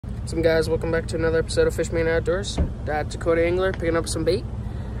What's up, guys? Welcome back to another episode of Fish Man Outdoors. Dakota angler picking up some bait.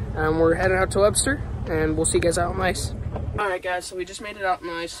 We're heading out to Webster, and we'll see you guys out on the ice. All right, guys. So we just made it out on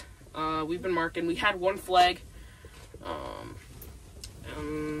the ice. We've been marking. We had one flag.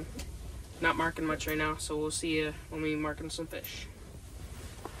 Not marking much right now, so we'll see you when we marking some fish.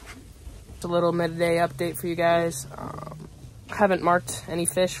 It's a little midday update for you guys. Haven't marked any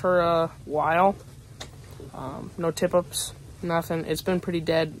fish for a while. No tip-ups, nothing. It's been pretty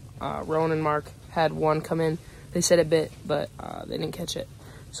dead. Rowan and Mark had one come in. They said it bit, but they didn't catch it.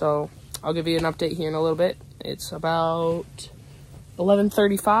 So I'll give you an update here in a little bit. It's about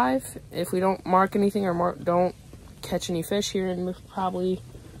 11:35. If we don't mark anything or don't catch any fish here in probably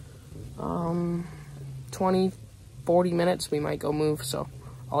 20, 40 minutes, we might go move. So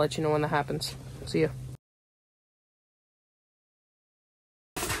I'll let you know when that happens. See ya.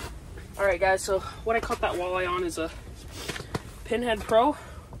 Alright, guys, so what I caught that walleye on is a Pinhead Pro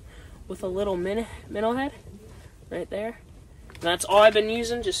with a little minnow head right there. And that's all I've been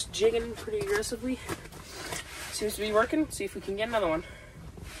using, just jigging pretty aggressively. Seems to be working. See if we can get another one.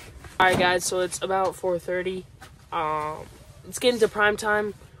 Alright, guys, so it's about 4:30. It's getting to prime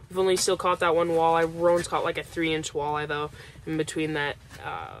time. We've only still caught that one walleye. Rowan's caught like a 3-inch walleye, though, in between that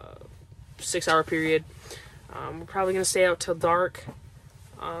 6-hour period. We're probably going to stay out till dark.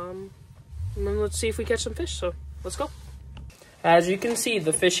 And then let's see if we catch some fish, so let's go. As you can see,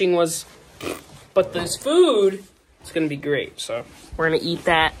 the fishing was, but this food, it's going to be great. So we're going to eat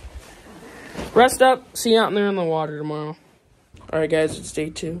that. Rest up, see you out there in the water tomorrow. All right, guys, it's day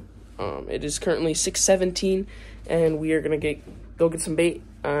 2. It is currently 6:17, and we are going to go get some bait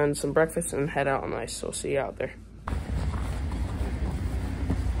and some breakfast and head out on the ice. So see you out there.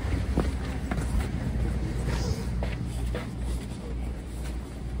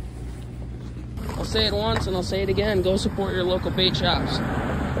 I'll say it once and I'll say it again. Go support your local bait shops.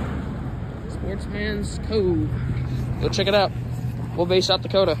 Sportsman's Cove. Go check it out. We'll base out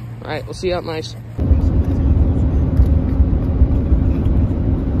Dakota. All right, we'll see you out nice.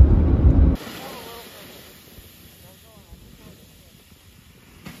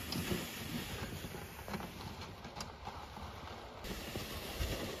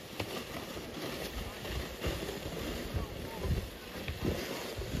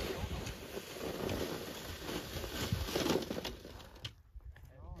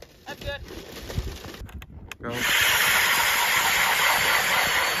 That's good. Go.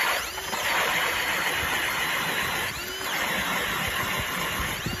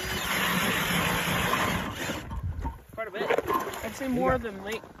 Quite a bit. I'd say more than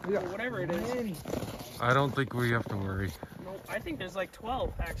lake or whatever it is. I don't think we have to worry. No, I think there's like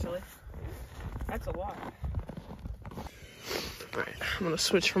 12 actually. That's a lot. Alright, I'm gonna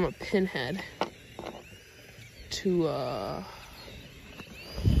switch from a pinhead to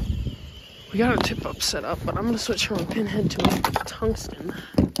we got a tip-up set up, but I'm gonna switch from a pinhead to a tungsten.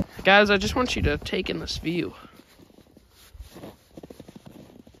 Guys, I just want you to take in this view.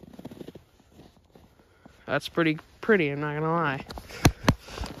 That's pretty, I'm not gonna lie.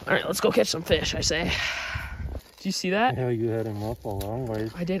 Alright, let's go catch some fish, I say. Did you see that? Yeah, you had him up a long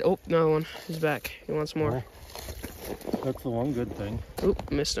ways. I did. Oh, another one. He's back. He wants more. That's the one good thing. Oop,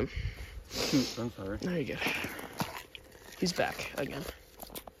 missed him. Shoot, I'm sorry. There you go. He's back again.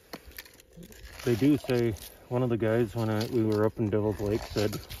 They do say, one of the guys when we were up in Devil's Lake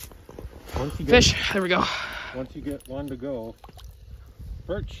said, once you get fish, there we go. Once you get one to go,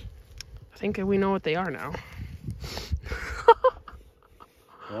 perch. I think we know what they are now.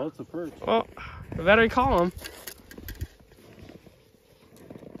 Well, it's a perch. Well, we better call them.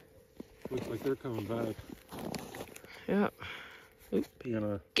 Looks like they're coming back. Yeah. Oop. You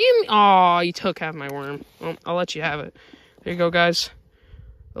gonna... Give me. Oh, you took half my worm. Well, I'll let you have it. There you go, guys.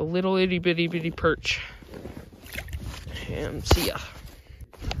 A little itty bitty perch. And see ya.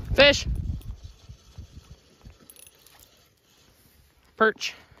 Fish.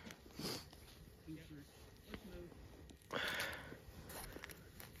 Perch.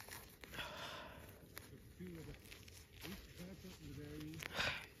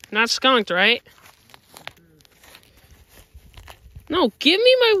 Not skunked, right? No, give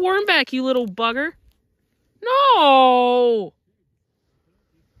me my worm back, you little bugger. No!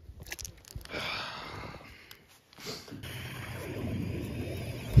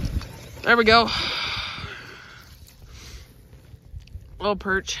 There we go. Little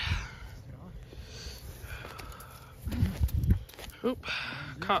perch. Oop,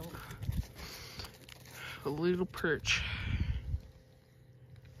 caught a little perch.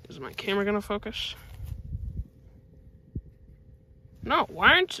 Is my camera gonna focus? No,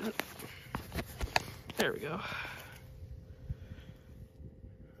 why aren't you? There we go.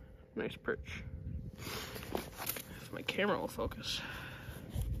 Nice perch. If my camera will focus.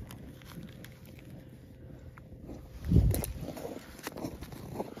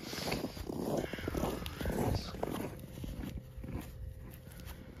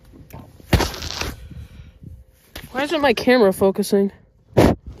 Why isn't my camera focusing?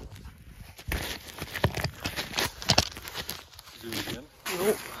 Do it again?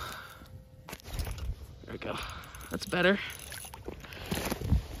 Nope. There we go. That's better.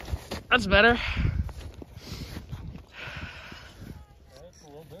 That's better. That's a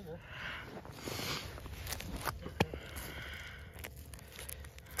little bigger.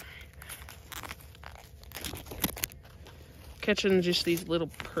 Catching just these little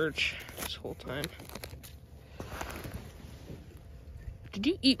perch this whole time. Did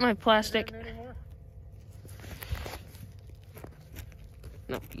you eat my plastic?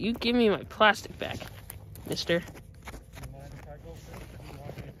 No, you give me my plastic back, mister.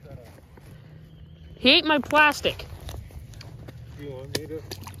 He ate my plastic. Do you want me to?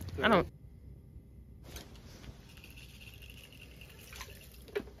 I don't.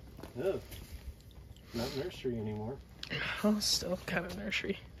 No, not nursery anymore. Oh, still kind of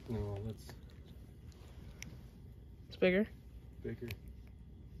nursery. No, that's It's bigger. bigger.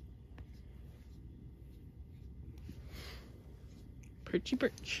 Perchy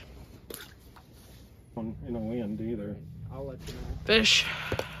perch. In a wind either. I'll let you know. Fish.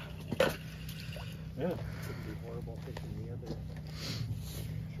 Yeah. It would be horrible fishing the other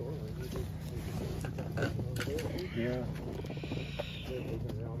shoreline. Yeah.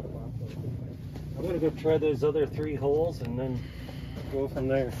 I'm gonna go try those other 3 holes and then go from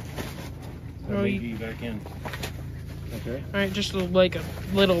there. So Oh, maybe back in. Okay. All right, just like a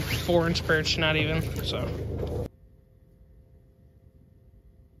little 4-inch perch, not even. So.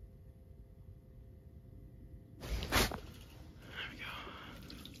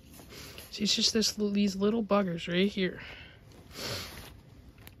 See, it's just these little buggers right here.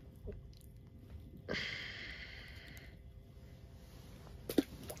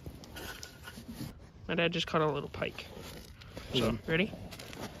 My dad just caught a little pike. So, ready?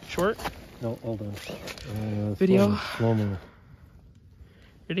 Short? No, hold on. Video. Slow-mo.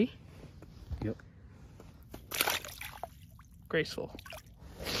 Ready? Yep. Graceful.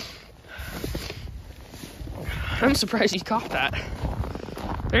 I'm surprised he caught that.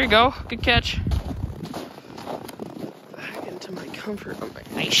 There you go. Good catch. Back into my comfort of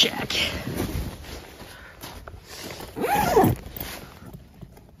my night shack.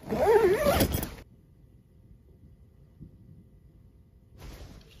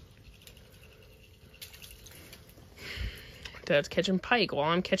 Dad's catching pike while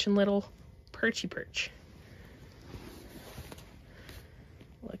I'm catching little perchy perch.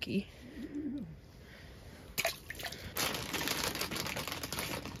 Lucky.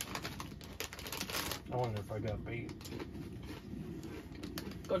 I wonder if I got bait.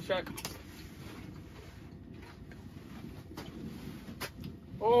 Go check.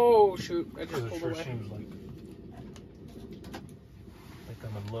 Oh shoot! I just pulled Sure away. seems like they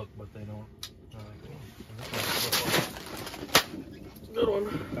come and look, but they don't. Good one.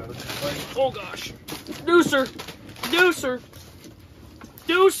 Oh gosh. Deucer! Deucer!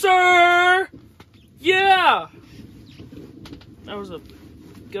 Deucer! Yeah! That was a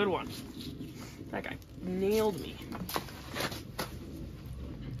good one. That guy nailed me.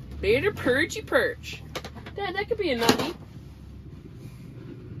 Beta perchy perch. Dad, that could be a nutty.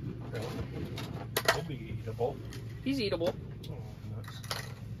 He'll be eatable. He's eatable. Oh, nuts.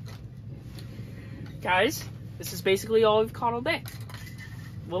 Guys, this is basically all we've caught all day.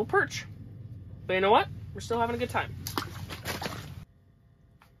 Little perch. But you know what? We're still having a good time.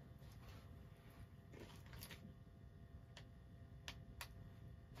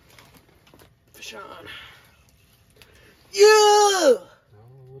 Fish on. Yeah! No,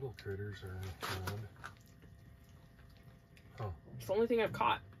 little critters are around. Huh. It's the only thing I've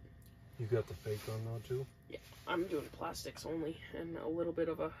caught. You got the fake on now too? Yeah, I'm doing plastics only and a little bit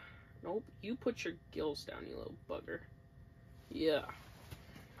of a... Nope, you put your gills down, you little bugger. Yeah.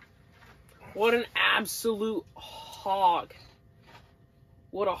 What an absolute hog.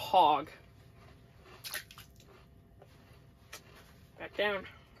 What a hog. Back down.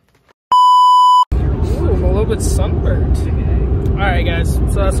 Ooh, I'm a little bit sunburned. Alright guys, so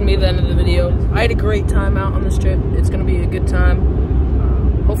that's gonna be the end of the video. I had a great time out on this trip. It's gonna be a good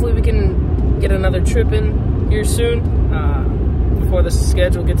time. Hopefully we can get another trip in here soon before the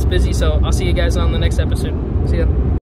schedule gets busy. So I'll see you guys on the next episode. See ya.